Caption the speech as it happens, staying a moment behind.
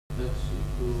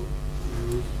equal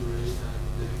root 3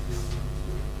 and negative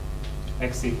 3.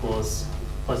 X equals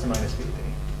plus or minus root 3.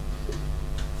 Okay.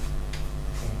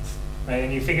 Right,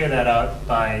 and you figure that out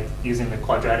by using the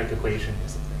quadratic equation or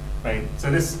something, right?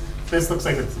 So this looks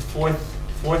like it's a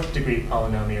fourth degree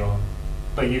polynomial,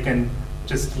 but you can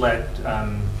just let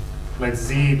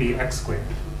z be x squared,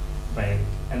 right?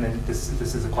 And then this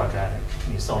is a quadratic,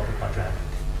 and you solve the quadratic,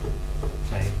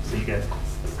 right? So you get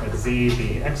let z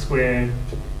be x squared.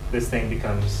 This thing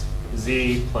becomes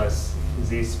z plus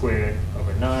z squared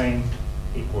over 9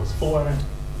 equals 4.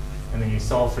 And then you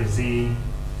solve for z,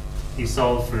 you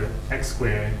solve for x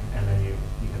squared, and then you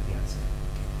get the answer.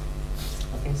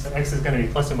 Okay, so x is going to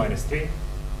be plus or minus 3,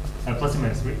 plus or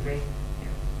minus root 3.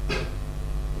 Yeah.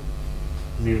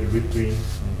 0 to root 3,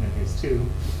 and here's 2,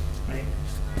 right?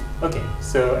 Okay,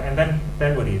 so, and then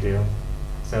what do you do?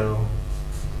 So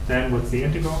then what's the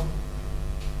integral?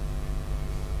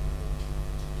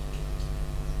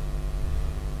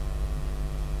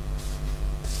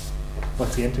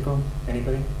 What's the integral?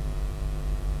 Anybody?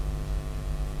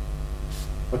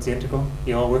 What's the integral?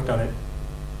 You all worked on it.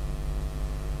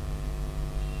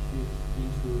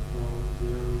 Equal from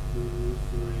 0 to root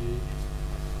 3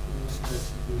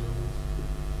 x to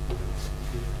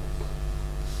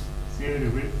 0 to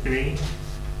root 3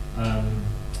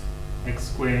 x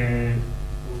squared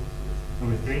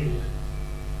over 3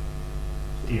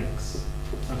 dx.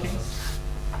 Okay,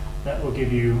 that will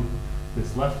give you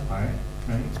this left part,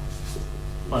 right?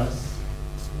 Plus.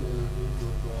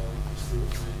 equal from root 3 to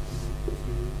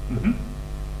Mm-hmm. root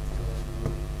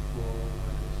 4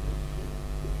 minus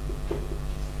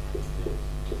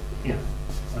Yeah.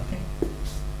 Okay.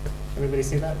 Everybody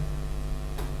see that?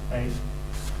 Right.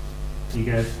 You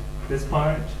get this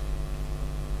part,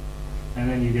 and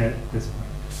then you get this part.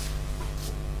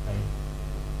 Right.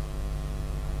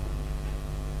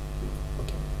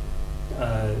 Okay.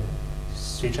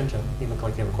 Sri Chenchen, you look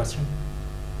like you have a question.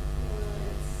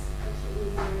 It's actually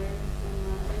easier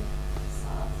than I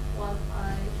thought. What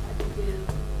I try to do is,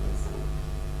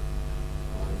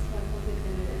 well, it's quite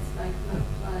complicated. It's like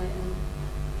multiply and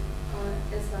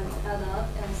it's like add up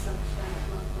and subtract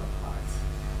multiple parts.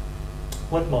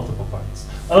 What multiple parts?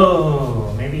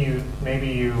 Oh, maybe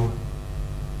you.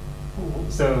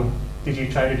 So, did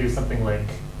you try to do something like,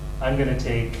 I'm going to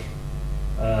take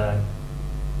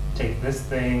this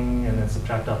thing and then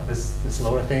subtract off this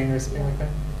lower thing or something like that?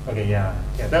 Okay, yeah,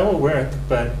 that will work,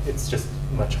 but it's just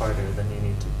much harder than you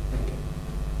need to. Okay.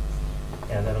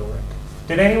 Yeah, that'll work.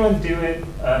 Did anyone do it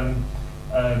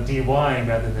dy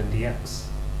rather than dx?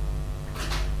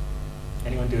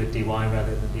 Anyone do it dy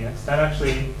rather than dx? That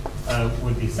actually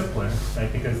would be simpler,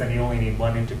 right? Because then you only need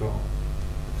one integral,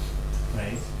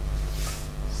 right?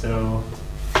 So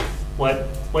what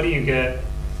do you get,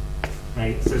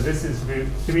 right? So this is root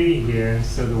 3 here,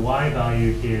 so the y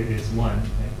value here is 1, right?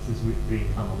 This is root 3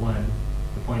 comma 1,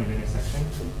 the point of intersection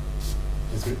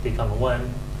is root 3 comma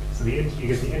 1. So you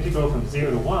get the integral from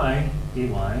 0 to y, dy,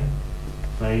 right?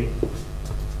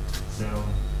 So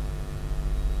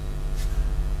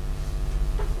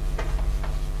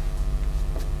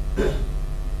right.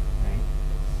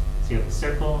 So you have the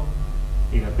circle,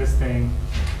 you got this thing,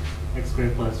 x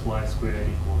squared plus y squared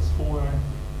equals 4,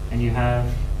 and you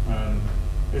have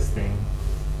this thing,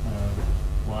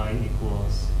 y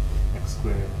equals x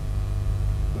squared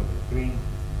over 3.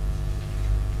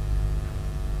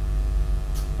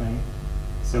 Right?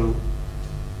 So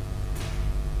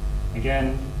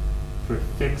again, for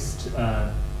fixed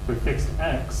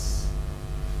x,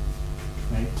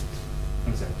 right?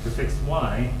 I'm sorry, for fixed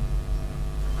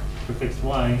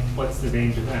y, what's the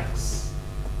range of x?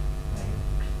 Right?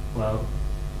 Well,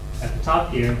 at the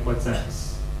top here, what's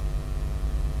x?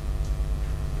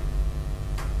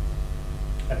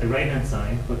 At the right-hand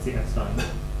side, what's the x value?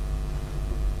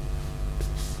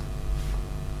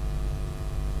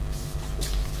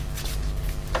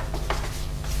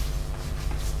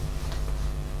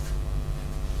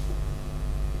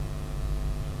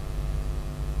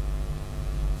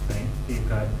 Right, you've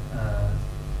got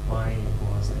y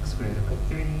equals x squared over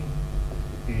 3.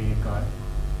 Here you've got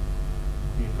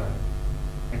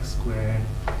x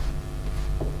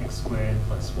squared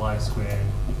plus y squared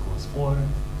equals 4,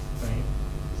 right?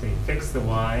 So you fix the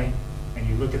y, and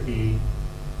you look at this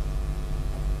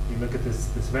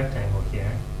rectangle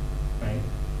here, right?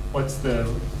 What's the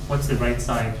right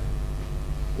side?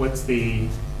 What's the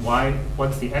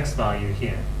x value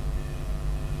here?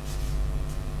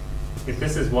 If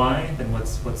this is y, then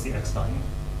what's the x value?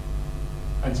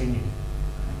 Continue.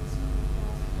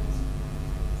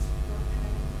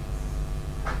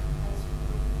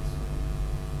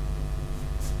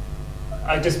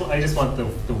 I just want the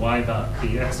y value,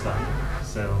 the x value.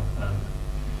 So,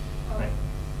 right.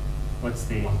 What's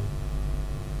the?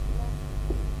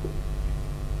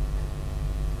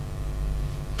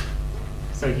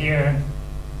 So here,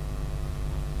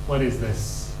 what is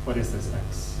this? What is this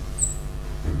x?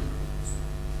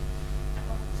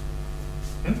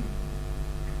 Hmm?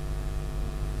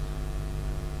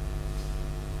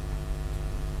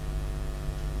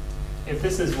 If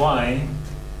this is y,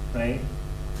 right,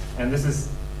 and this is,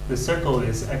 the circle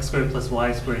is x squared plus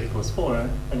y squared equals 4,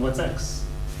 then what's x?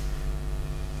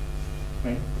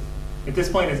 Right? At this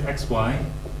point it's xy,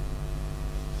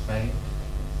 right?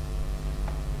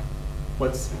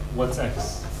 What's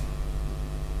x?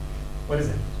 What is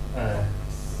it?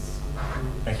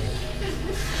 Thank you.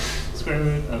 Square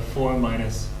root of 4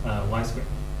 minus y squared,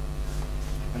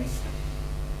 right?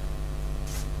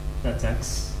 That's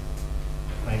x,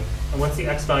 right? And what's the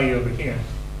x value over here?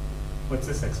 What's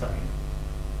this x value?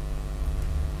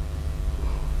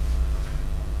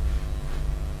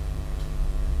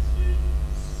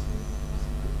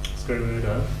 Square root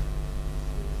of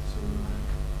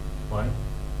y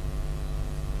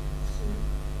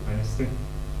minus 3.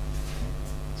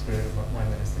 Square root of y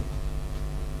minus 3.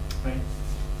 Right?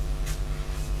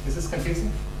 Is this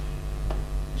confusing?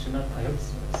 Should not. I hope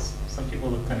some people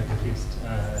look kind of confused.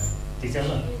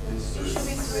 Detail up. It should be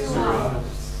 3-1.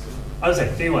 I was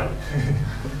like 3-1.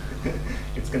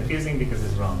 It's confusing because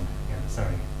it's wrong. Yeah,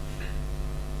 sorry.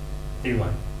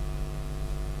 3-1.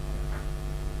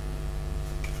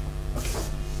 Okay.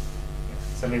 Yeah.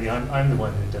 So maybe I'm the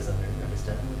one who doesn't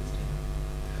understand what it's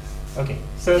doing. Okay.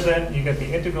 So then you get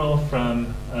the integral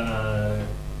from right.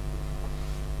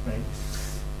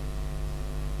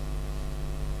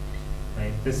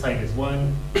 Right. This height is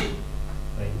 1.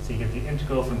 Right. So you get the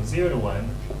integral from 0 to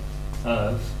 1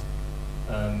 of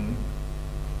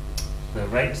the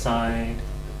right side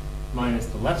minus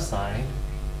the left side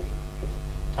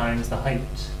times the height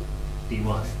dy.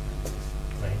 Right?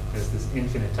 There's this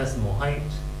infinitesimal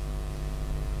height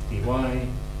dy,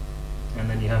 and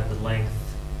then you have the length.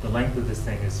 The length of this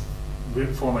thing is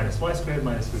root 4 minus y squared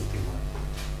minus root 3y.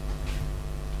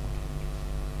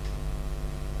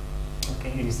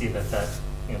 Okay, and you see that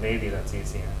maybe that's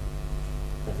easier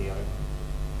than the other one.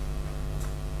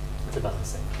 It's about the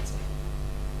same.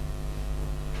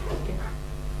 Okay.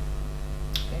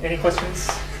 Any questions?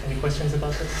 Any questions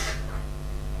about this?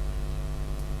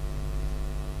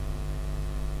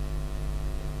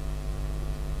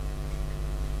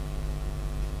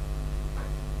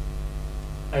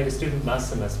 I had a student last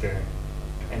semester,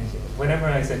 and whenever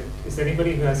I said, "Is there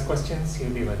anybody who has questions?" he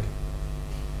would be like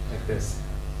this,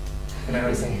 and I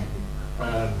would say,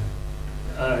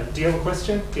 "Do you have a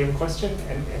question? Do you have a question?"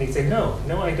 And he'd say, "No,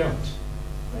 I don't."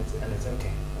 And it's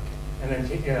okay. And then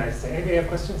I'd say, "Anybody have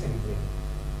questions?"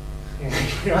 And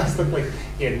he always looked like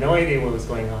he had no idea what was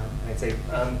going on. And I'd say,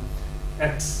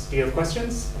 "X, do you have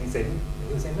questions?" And he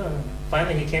would say, no.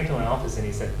 Finally, he came to my office and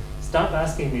he said, "Stop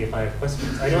asking me if I have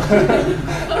questions. I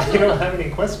don't have any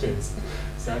questions."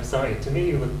 So I'm sorry. To me,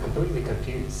 you look completely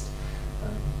confused.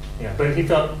 Yeah, but he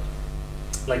felt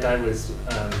like I was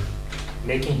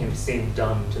making him seem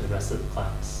dumb to the rest of the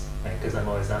class, right? Because I'm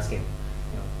always asking,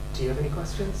 "Do you have any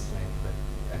questions?" Right? But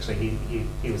actually,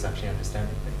 he was actually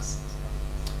understanding things.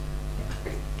 So,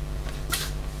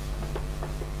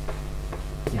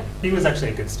 yeah, he was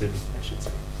actually a good student, I should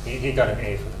say. He got an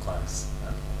A for the class.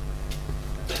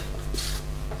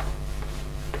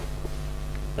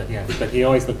 But he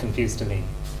always looked confused to me.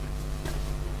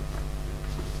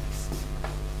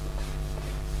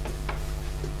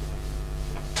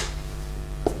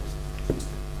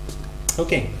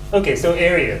 Okay, so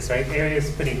areas, right?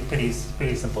 Areas,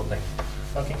 pretty simple thing.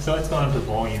 Okay, so let's go on to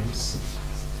volumes.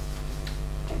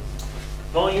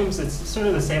 Volumes, it's sort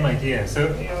of the same idea.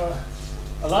 So,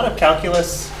 a lot of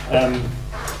calculus,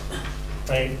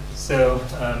 right? So,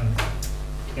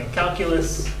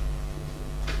 calculus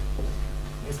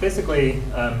is basically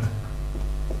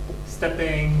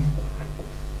stepping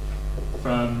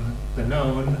from the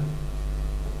known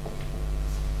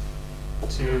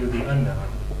to the unknown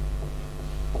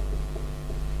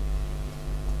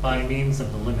by means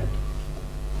of the limit.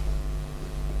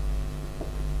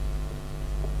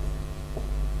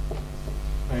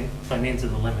 Right? By means of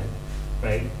the limit.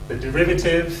 Right? The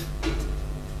derivative,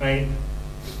 right?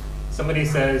 Somebody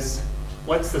says,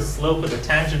 what's the slope of the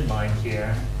tangent line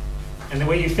here? And the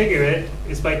way you figure it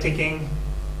is by taking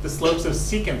the slopes of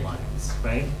secant lines,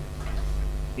 right?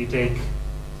 You take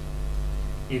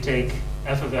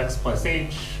f of x plus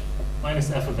h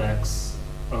minus f of x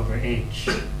over h,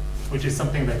 which is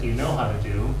something that you know how to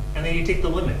do, and then you take the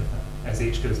limit as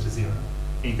h goes to 0.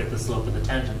 and you get the slope of the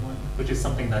tangent line, which is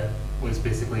something that was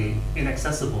basically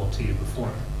inaccessible to you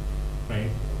before, right?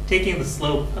 Taking the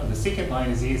slope of the secant line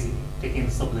is easy. Taking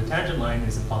the slope of the tangent line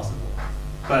is impossible.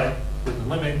 But with the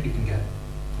limit, you can get it.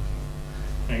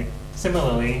 Right?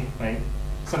 Similarly, right,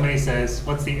 somebody says,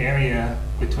 what's the area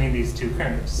between these two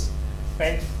curves?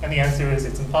 Right? And the answer is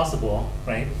it's impossible,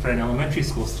 right, for an elementary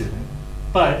school student.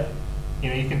 But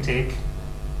you can take,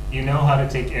 you know how to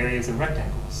take areas of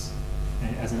rectangles,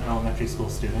 right, as an elementary school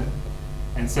student.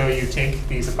 And so you take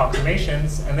these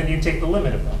approximations and then you take the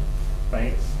limit of them,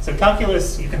 right? So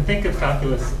calculus, you can think of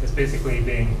calculus as basically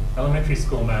being elementary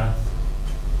school math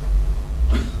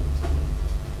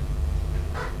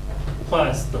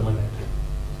plus the limit,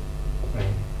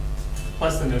 right?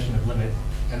 Plus the notion of limit,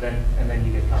 and then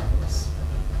you get calculus.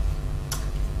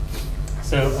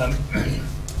 So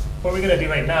what we're going to do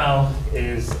right now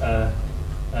is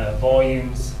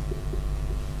volumes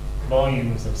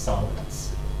of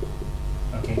solids.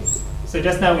 Okay. So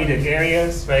just now we did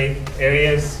areas, right?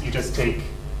 Areas, you just take,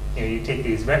 you take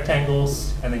these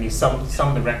rectangles and then you sum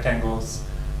the rectangles.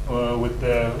 With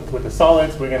the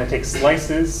solids, we're going to take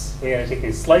slices. We're going to take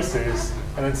these slices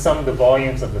and then sum the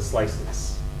volumes of the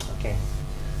slices. Okay.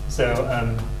 So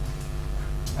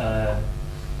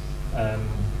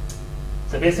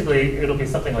so basically, it'll be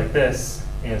something like this.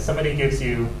 Somebody gives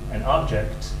you an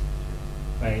object,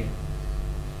 right?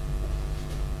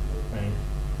 Right.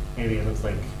 Maybe it looks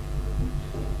like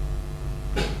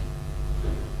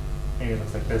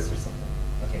this or something.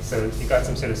 Okay, so you got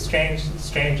some sort of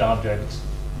strange object.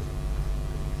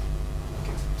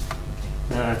 Okay.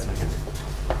 No, that's okay.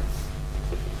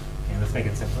 Okay, let's make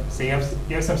it simpler. So you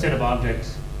have some sort of object.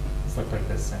 Let's look like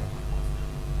this.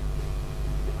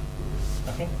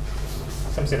 Okay.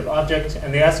 Some sort of object,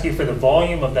 and they ask you for the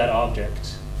volume of that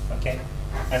object. Okay.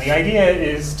 And the idea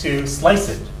is to slice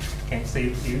it. Okay. So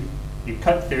you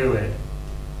cut through it.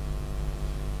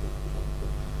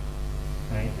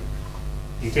 Right.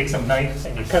 You take some knife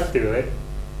and you cut through it,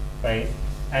 right?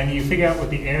 And you figure out what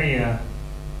the area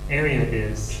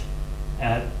is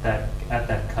at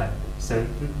that cut. So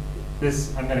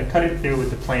this, I'm going to cut it through with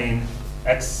the plane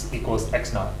x equals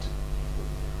x naught.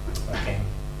 Okay.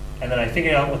 And then I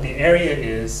figure out what the area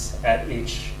is at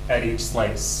each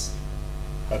slice.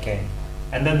 Okay.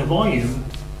 And then the volume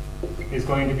is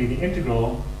going to be the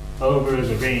integral over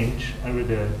the range, over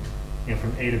the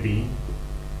from A to B,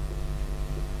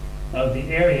 of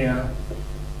the area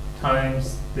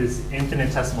times this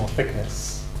infinitesimal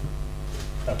thickness.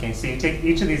 Okay, so you take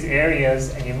each of these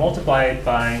areas and you multiply it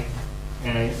by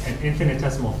an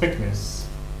infinitesimal thickness,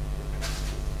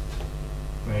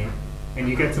 right? And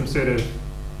you get some sort of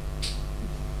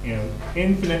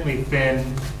infinitely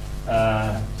thin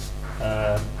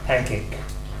pancake.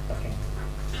 Okay,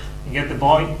 you get the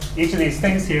volume. Each of these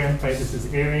things here, right? This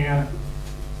is area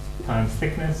times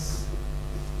thickness.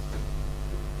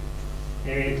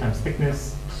 Area times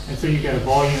thickness, and so you get a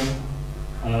volume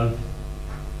of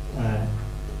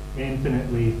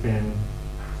infinitely thin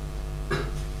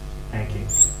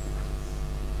pancakes.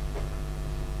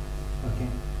 Okay,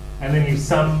 and then you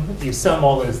sum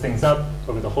all those things up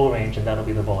over the whole range, and that'll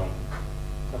be the volume.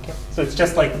 Okay, so it's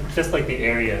just like the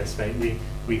areas, right?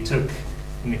 We took,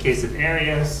 in the case of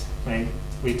areas, right?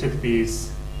 We took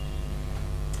these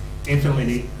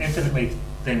infinitely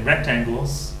thin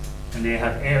rectangles, and they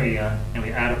have area, and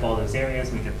we add up all those areas,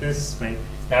 and we get this, right?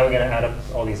 Now we're going to add up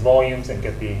all these volumes and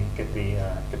get the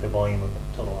volume of the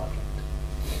total object.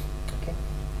 Okay.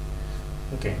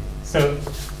 Okay. So,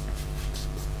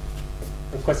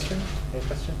 a question? Any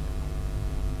question?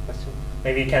 Question?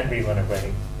 Maybe you can't read what I'm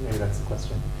writing. Maybe that's the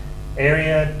question.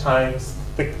 Area times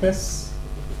thickness.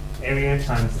 Area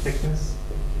times thickness.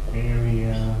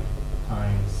 Area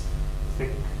times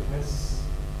thickness.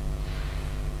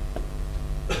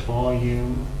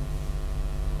 Volume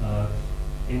of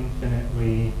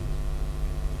infinitely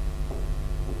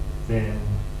thin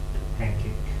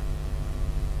pancake.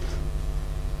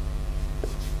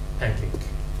 Okay.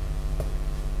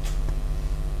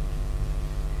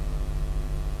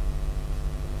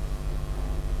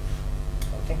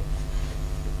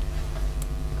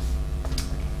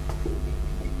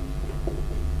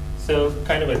 So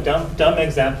kind of a dumb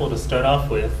example to start off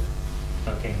with.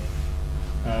 Okay.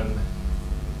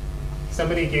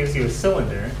 Somebody gives you a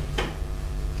cylinder.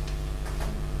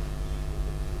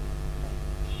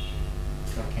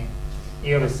 Okay.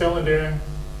 You have a cylinder,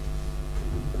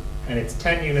 and it's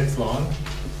 10 units long,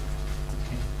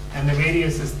 okay, and the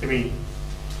radius is 3.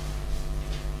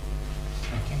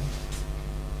 Okay.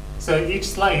 So each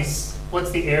slice,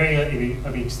 what's the area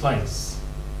of each slice?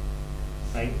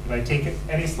 right? If I take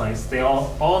any slice, they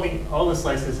all the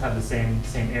slices have the same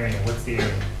area. What's the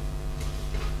area?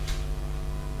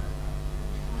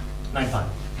 9 pi,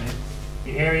 right?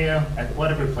 The area at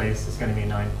whatever place is going to be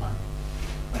 9 pi,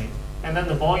 right? And then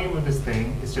the volume of this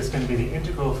thing is just going to be the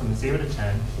integral from 0 to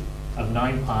 10 of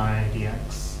 9 pi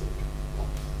dx,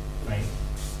 right?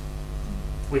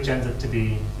 Which ends up to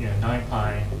be 9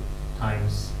 pi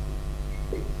times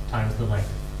the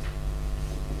length,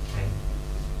 okay?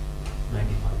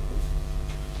 90 pi.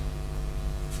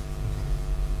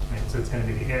 Right, so it's going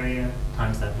to be the area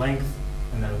times that length,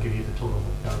 and that'll give you the total.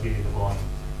 That'll give you the volume.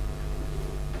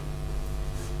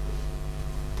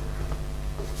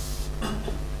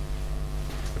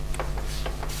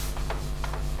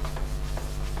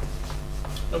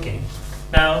 Okay,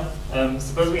 now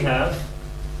suppose we have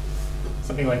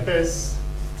something like this.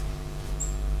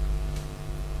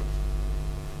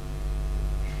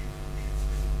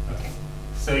 Okay,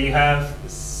 so you have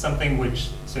something which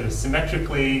sort of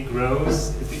symmetrically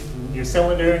grows. Your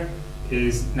cylinder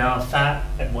is now fat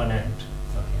at one end.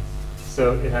 Okay,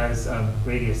 so it has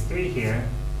radius 3 here,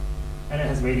 and it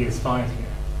has radius 5 here.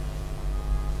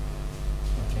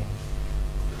 Okay,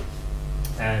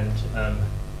 and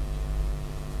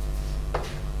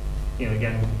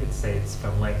again, it's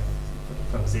from length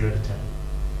from 0 to 10.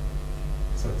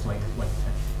 So it's length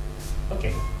 10.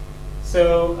 Okay.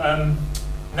 So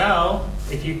now,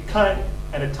 if you cut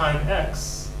at a time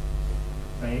x,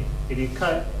 right? If you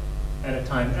cut at a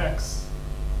time x,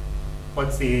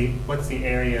 what's the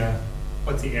area?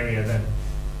 What's the area then?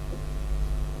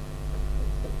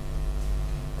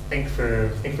 Think for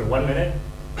 1 minute.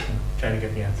 And try to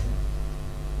get the answer.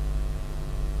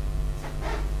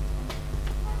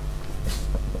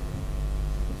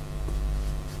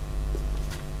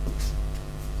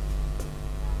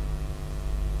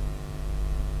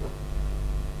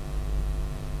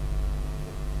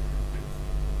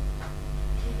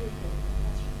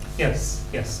 Yes,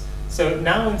 yes. So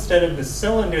now instead of the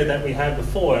cylinder that we had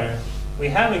before, we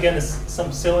have again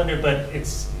some cylinder, but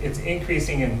it's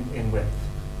increasing in width.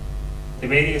 The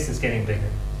radius is getting bigger.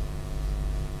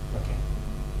 Okay,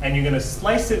 and you're going to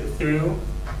slice it through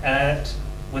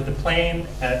with the plane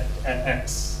at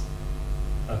x.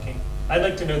 Okay, I'd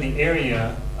like to know the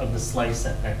area of the slice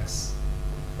at x.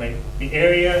 Right, the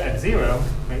area at 0.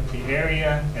 Right, the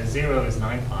area at 0 is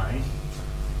 9 pi.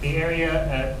 The area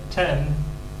at 10.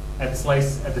 At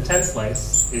the 10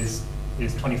 slice is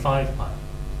 25 pi,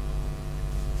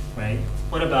 right?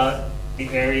 What about the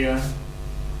area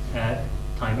at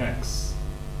time x?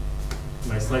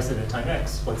 When I slice it at time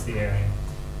x, what's the area?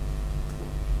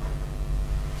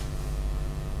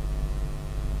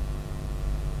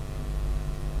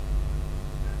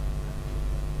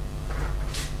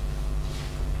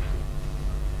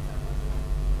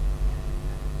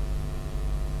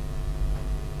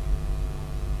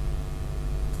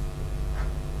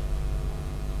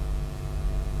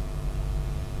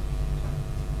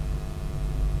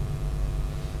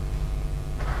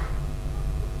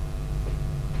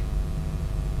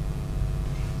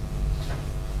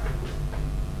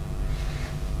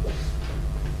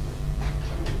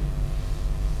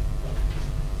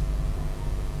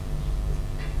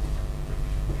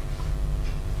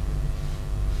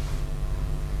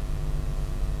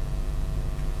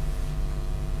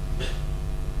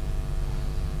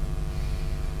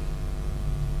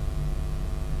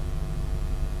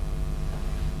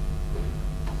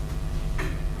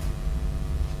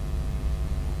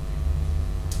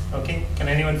 Okay, can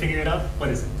anyone figure it out? What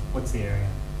is it? What's the area?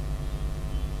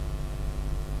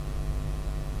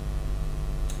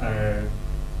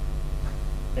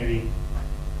 Maybe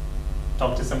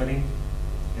talk to somebody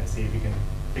and see if you can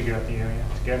figure out the area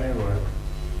together, or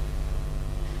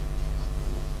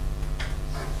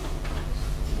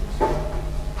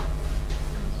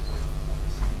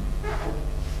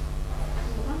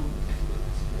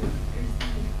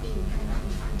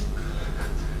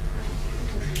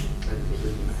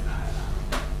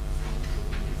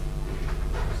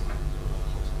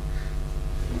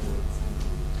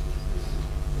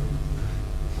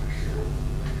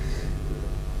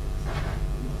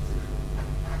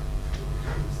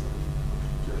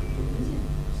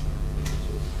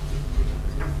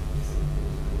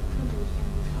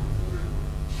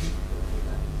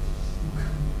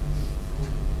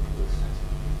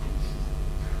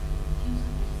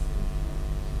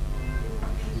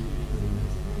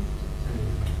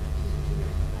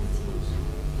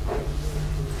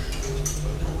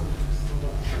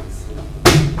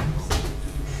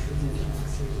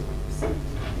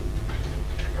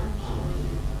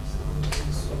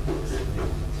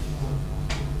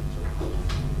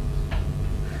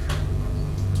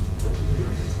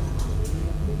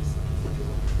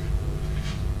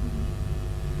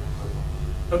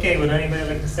Okay, would anybody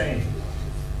like to say?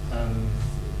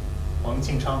 Wang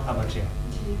Qingchang, how about you?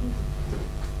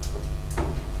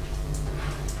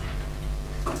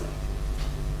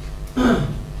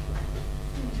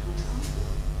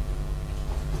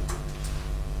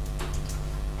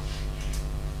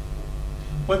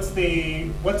 What's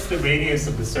the radius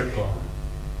of the circle?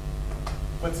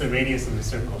 What's the radius of the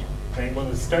circle? Right. Well,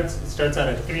 it starts out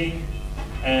at 3,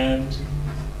 and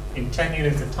in 10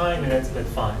 units of time, it ends up at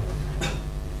 5.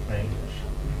 Right.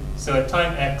 So at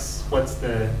time x, what's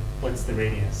the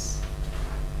radius?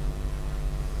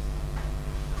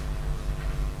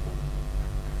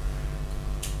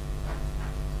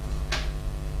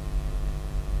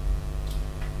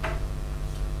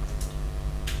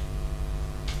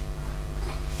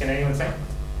 Can anyone say?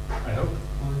 I hope.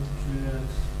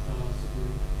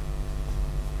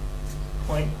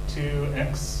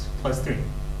 0.2x plus 3.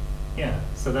 Yeah,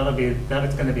 so that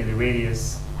is going to be the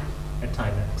radius at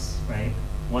time x, right?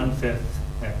 1/5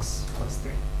 x plus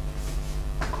 3.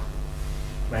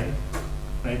 Right?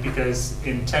 Right? Because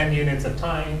in 10 units of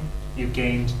time, you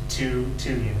gained 2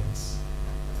 units.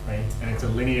 Right? And it's a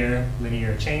linear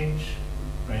change,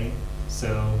 right?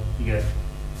 So you get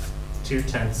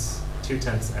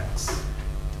 2/10 x.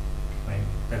 Right?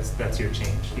 That's your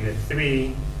change. You get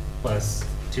 3 plus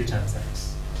 2/10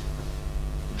 x.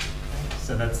 Right?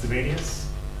 So that's the radius.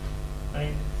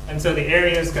 Right? And so the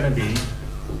area is going to be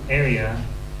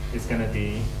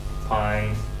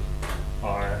pi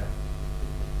r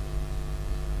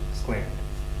squared.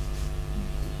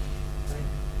 Right?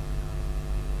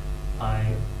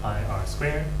 Pi r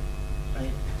squared.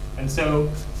 Right? And so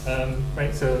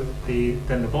right, so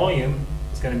then the volume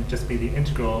is going to just be the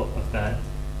integral of that,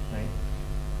 right?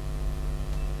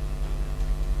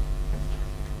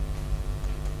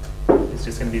 It's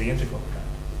just going to be the integral of that.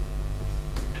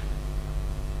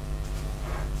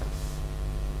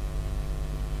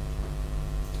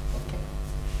 Okay.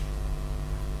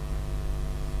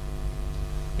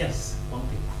 Yes, won't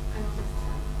be. I don't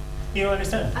understand. You don't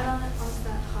understand? I don't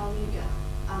understand how you get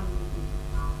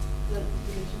the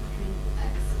relation between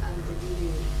x and the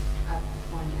value at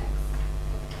point x.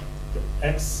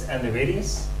 X and the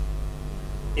radius?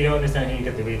 You don't understand how you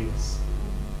get the radius?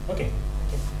 Okay.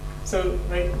 So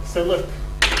look,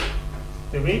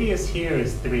 the radius here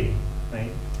is 3,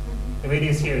 right? The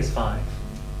radius here is 5,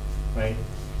 right?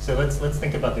 So let's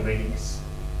think about the radius.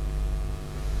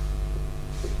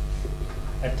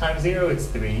 At time 0, it's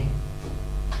 3,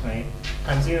 right?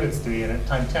 Time 0, it's 3, and at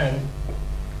time 10,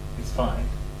 it's 5.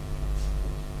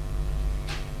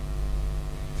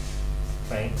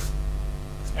 Right?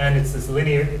 And it's it's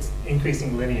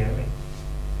increasing linearly.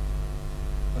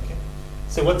 Okay.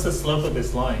 So what's the slope of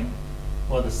this line?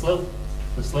 Well, the slope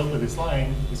of this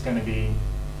line is going to be,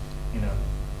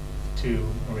 2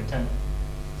 over 10.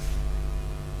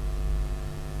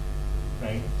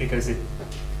 Right? Because it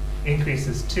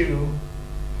increases 2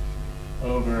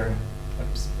 over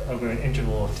an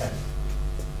interval of 10.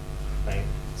 Right?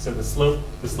 So the slope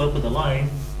of the line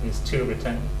is 2 over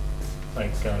 10.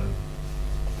 Like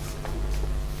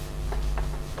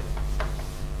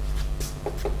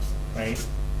right?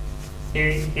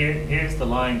 Here's the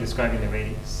line describing the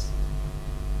radius,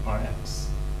 Rx.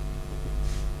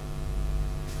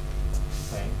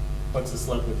 Right? What's the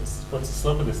slope of this? What's the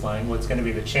slope of this line? What's going to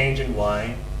be the change in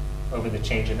y over the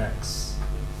change in x?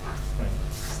 Right?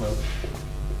 Slope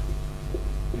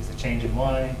is the change in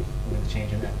y over the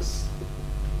change in x.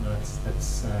 No,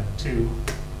 that's 2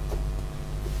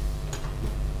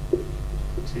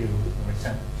 over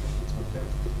 10.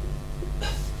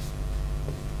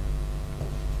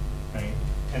 Right?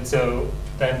 And so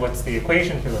then what's the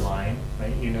equation for the line?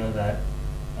 Right? You know that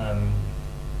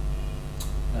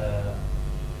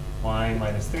y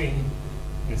minus 3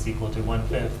 is equal to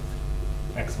 1/5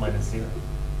 x minus 0.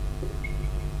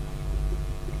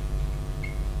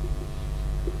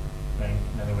 Right?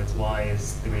 In other words, y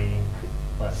is 3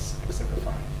 plus x over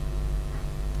 5.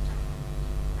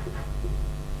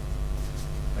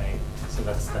 Right? So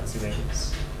that's the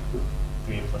radius.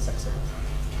 3 plus x over 5.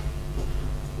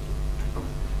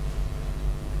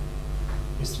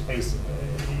 You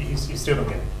still don't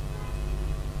get it.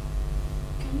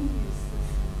 Can you use the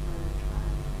similar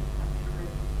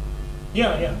triangle?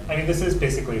 Yeah. I mean, this is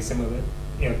basically similar.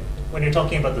 When you're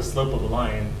talking about the slope of a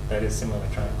line, that is similar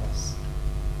triangles.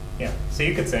 Yeah. So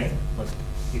you could say, look,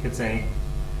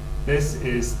 this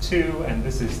is 2 and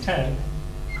this is 10,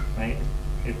 right?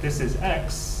 If this is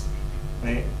x,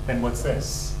 right, then what's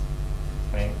this,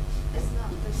 right? It's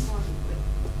not this one.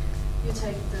 You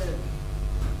take the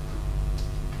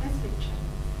picture.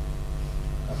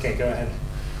 Okay, go ahead.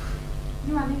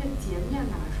 你把那个截面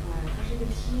拿出来，它是是个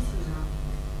梯形啊，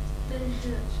但是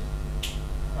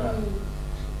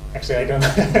Actually, I don't.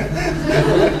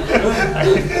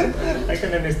 I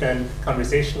can understand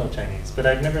conversational Chinese, but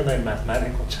I've never learned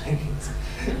mathematical Chinese.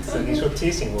 So 你说梯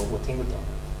形我听不懂。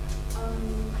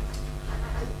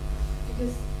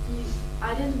 because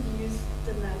I didn't use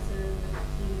the method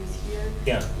you use here.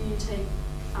 Yeah. You take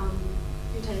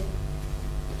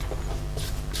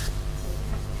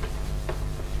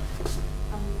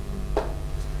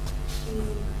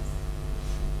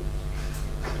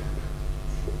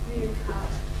you cut,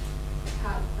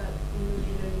 but in the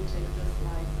middle you take the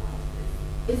slice out.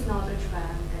 It's not a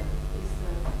triangle. It's a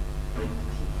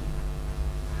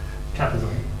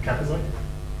Trapezoid. Trapezoid?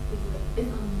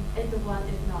 it's the one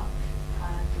is not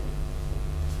triangle.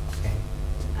 Okay.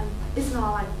 And it's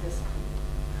not like this.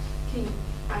 Can you,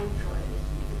 I draw it?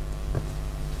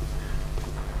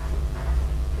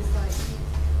 It's like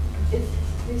it's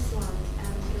this one,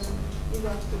 and you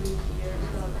got 3 here, you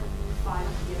got 5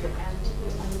 here, and you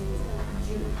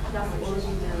that's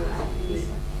original.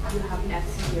 And you have X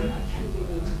here.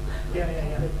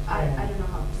 Yeah. I don't know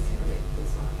how to separate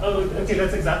this one. Oh, okay,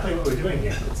 that's exactly what we're doing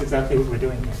here. That's exactly what we're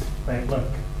doing here. Right, look.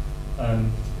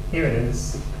 Here it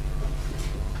is.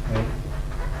 Right.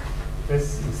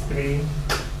 This is 3.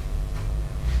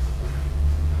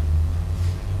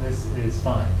 This is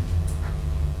 5.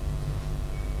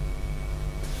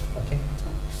 Okay.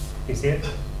 You see it?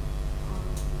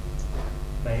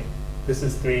 Right. This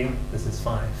is 3. This is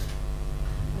 5.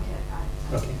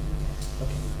 Okay.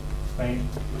 Right.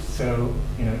 So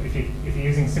if you're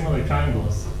using similar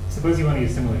triangles, suppose you want to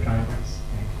use similar triangles.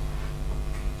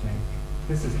 Right.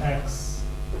 This is x.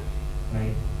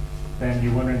 Right. Then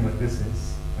you're wondering what this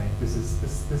is. Right. This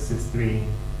is 3,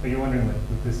 but you're wondering what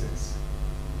this is.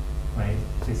 Right.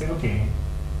 So you say, okay,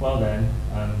 well then,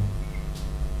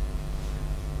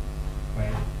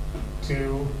 right.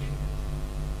 2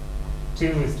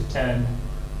 is to 10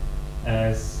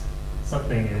 as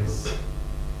something is.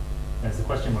 As the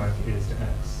question mark is to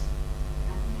x,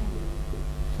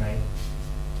 right?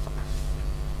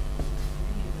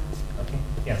 Okay.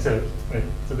 Yeah. So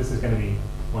this is going to be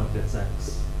 1/5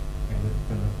 x, and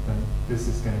then this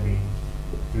is going to be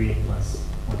 3 plus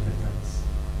 1/5 x.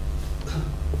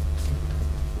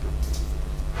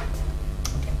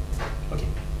 Okay.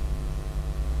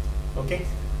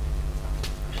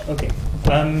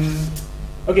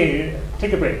 Okay.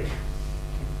 Take a break.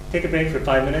 Take a break for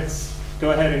 5 minutes. Go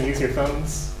ahead and use your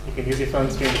phones. You can use your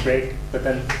phones during the break, but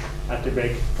then after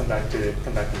break, come back to work.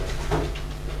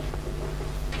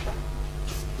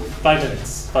 5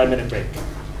 minutes. 5-minute break.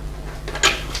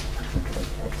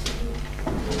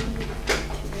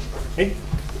 Hey?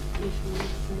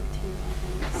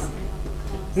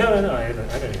 No. I don't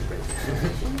need a break.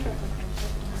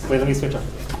 Wait, let me switch off.